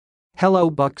Hello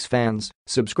Bucks fans,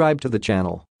 subscribe to the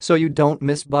channel so you don't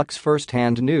miss Bucks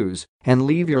first-hand news and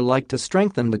leave your like to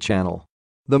strengthen the channel.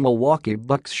 The Milwaukee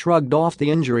Bucks shrugged off the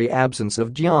injury absence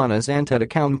of Giannis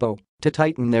Antetokounmpo to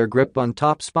tighten their grip on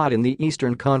top spot in the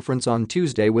Eastern Conference on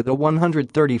Tuesday with a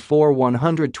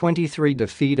 134-123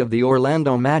 defeat of the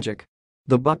Orlando Magic.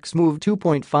 The Bucks moved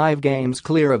 2.5 games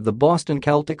clear of the Boston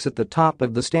Celtics at the top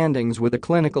of the standings with a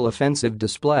clinical offensive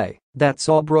display that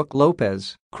saw Brook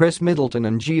Lopez, Chris Middleton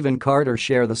and Jevon Carter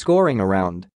share the scoring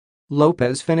around.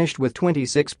 Lopez finished with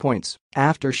 26 points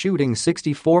after shooting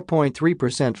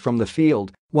 64.3% from the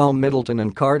field, while Middleton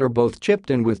and Carter both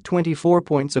chipped in with 24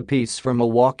 points apiece for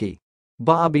Milwaukee.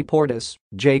 Bobby Portis,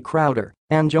 Jay Crowder,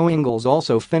 and Joe Ingles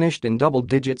also finished in double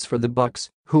digits for the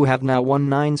Bucks, who have now won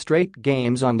 9 straight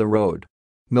games on the road.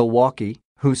 Milwaukee,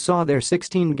 who saw their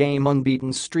 16-game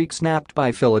unbeaten streak snapped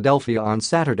by Philadelphia on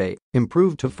Saturday,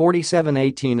 improved to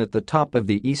 47-18 at the top of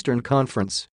the Eastern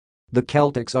Conference. The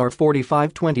Celtics are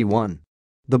 45-21.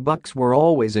 The Bucks were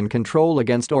always in control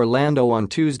against Orlando on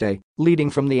Tuesday, leading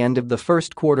from the end of the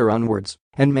first quarter onwards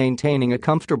and maintaining a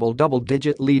comfortable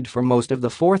double-digit lead for most of the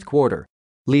fourth quarter.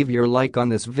 Leave your like on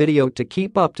this video to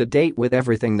keep up to date with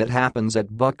everything that happens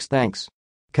at Bucks. Thanks.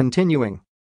 Continuing.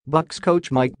 Bucks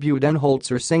coach Mike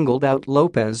Budenholzer singled out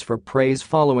Lopez for praise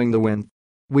following the win.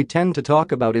 "We tend to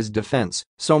talk about his defense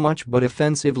so much, but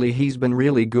offensively he's been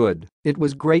really good. It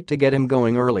was great to get him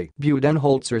going early,"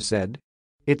 Budenholzer said.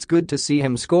 "It's good to see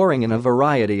him scoring in a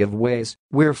variety of ways.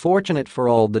 We're fortunate for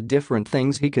all the different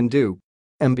things he can do."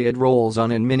 Embiid rolls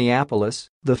on in Minneapolis.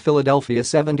 The Philadelphia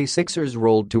 76ers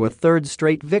rolled to a third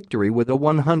straight victory with a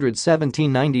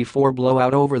 117-94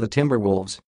 blowout over the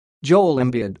Timberwolves. Joel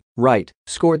Embiid, right,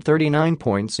 scored 39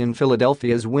 points in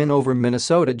Philadelphia's win over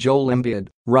Minnesota. Joel Embiid,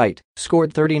 right,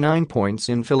 scored 39 points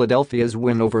in Philadelphia's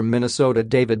win over Minnesota.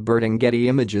 David Burton, Getty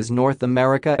Images, North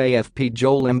America, AFP.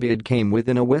 Joel Embiid came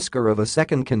within a whisker of a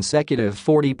second consecutive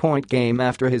 40-point game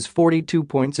after his 42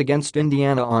 points against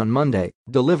Indiana on Monday,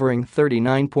 delivering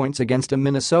 39 points against a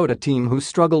Minnesota team who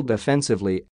struggled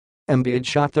defensively. Embiid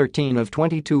shot 13 of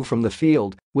 22 from the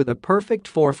field, with a perfect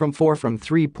 4 from 4 from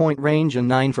three-point range and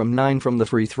 9 from 9 from the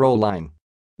free throw line.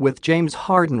 With James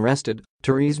Harden rested,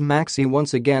 Tyrese Maxey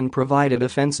once again provided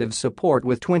offensive support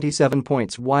with 27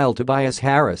 points, while Tobias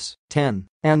Harris, 10,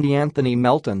 and Anthony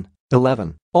Melton,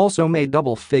 11, also made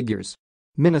double figures.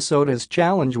 Minnesota's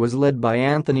challenge was led by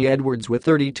Anthony Edwards with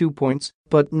 32 points,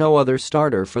 but no other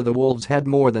starter for the Wolves had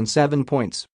more than 7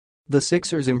 points. The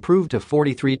Sixers improved to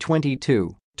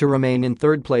 43-22. To remain in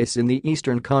third place in the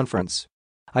Eastern Conference.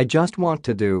 "I just want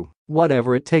to do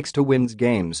whatever it takes to win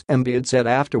games," Embiid said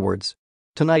afterwards.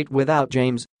 "Tonight without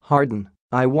James Harden,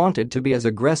 I wanted to be as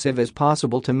aggressive as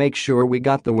possible to make sure we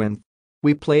got the win.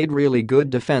 We played really good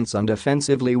defense and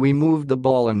defensively we moved the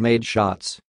ball and made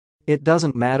shots. It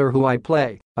doesn't matter who I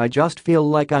play, I just feel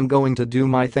like I'm going to do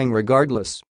my thing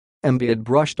regardless." Embiid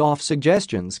brushed off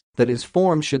suggestions that his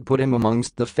form should put him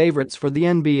amongst the favorites for the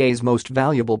NBA's Most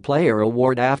Valuable Player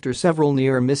award after several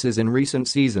near misses in recent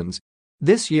seasons.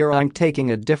 "This year I'm taking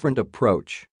a different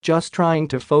approach, just trying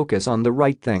to focus on the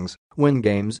right things, win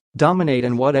games, dominate,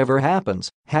 and whatever happens,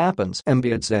 happens,"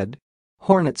 Embiid said.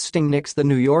 Hornets sting Knicks. The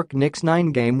New York Knicks'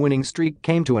 9-game winning streak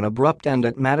came to an abrupt end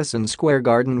at Madison Square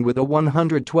Garden with a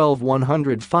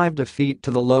 112-105 defeat to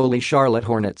the lowly Charlotte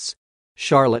Hornets.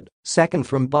 Charlotte, second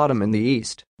from bottom in the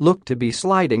East, looked to be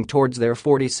sliding towards their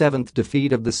 47th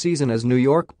defeat of the season as New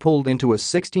York pulled into a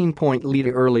 16-point lead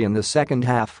early in the second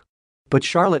half. But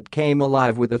Charlotte came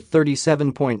alive with a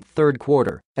 37-point third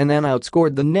quarter and then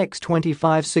outscored the Knicks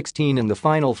 25-16 in the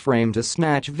final frame to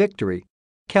snatch victory.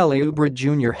 Kelly Oubre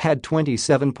Jr. had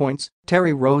 27 points,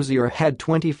 Terry Rozier had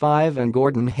 25 and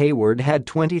Gordon Hayward had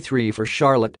 23 for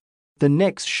Charlotte. The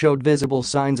Knicks showed visible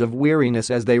signs of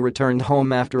weariness as they returned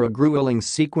home after a grueling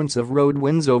sequence of road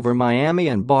wins over Miami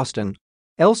and Boston.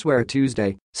 Elsewhere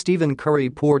Tuesday, Stephen Curry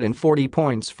poured in 40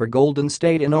 points for Golden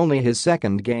State in only his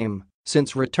second game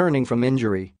since returning from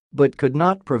injury, but could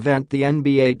not prevent the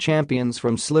NBA champions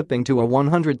from slipping to a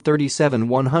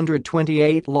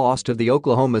 137-128 loss to the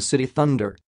Oklahoma City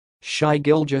Thunder. Shai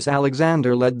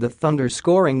Gilgeous-Alexander led the Thunder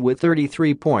scoring with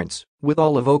 33 points, with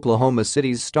all of Oklahoma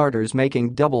City's starters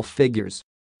making double figures.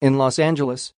 In Los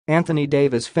Angeles, Anthony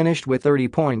Davis finished with 30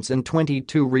 points and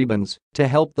 22 rebounds to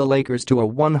help the Lakers to a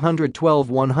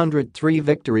 112-103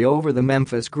 victory over the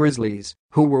Memphis Grizzlies,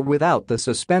 who were without the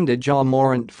suspended Ja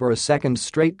Morant for a second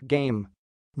straight game.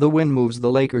 The win moves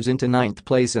the Lakers into 9th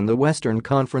place in the Western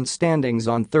Conference standings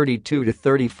on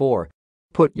 32-34.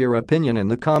 Put your opinion in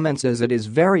the comments as it is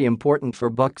very important for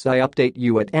Bucks. I update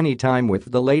you at any time with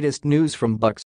the latest news from Bucks.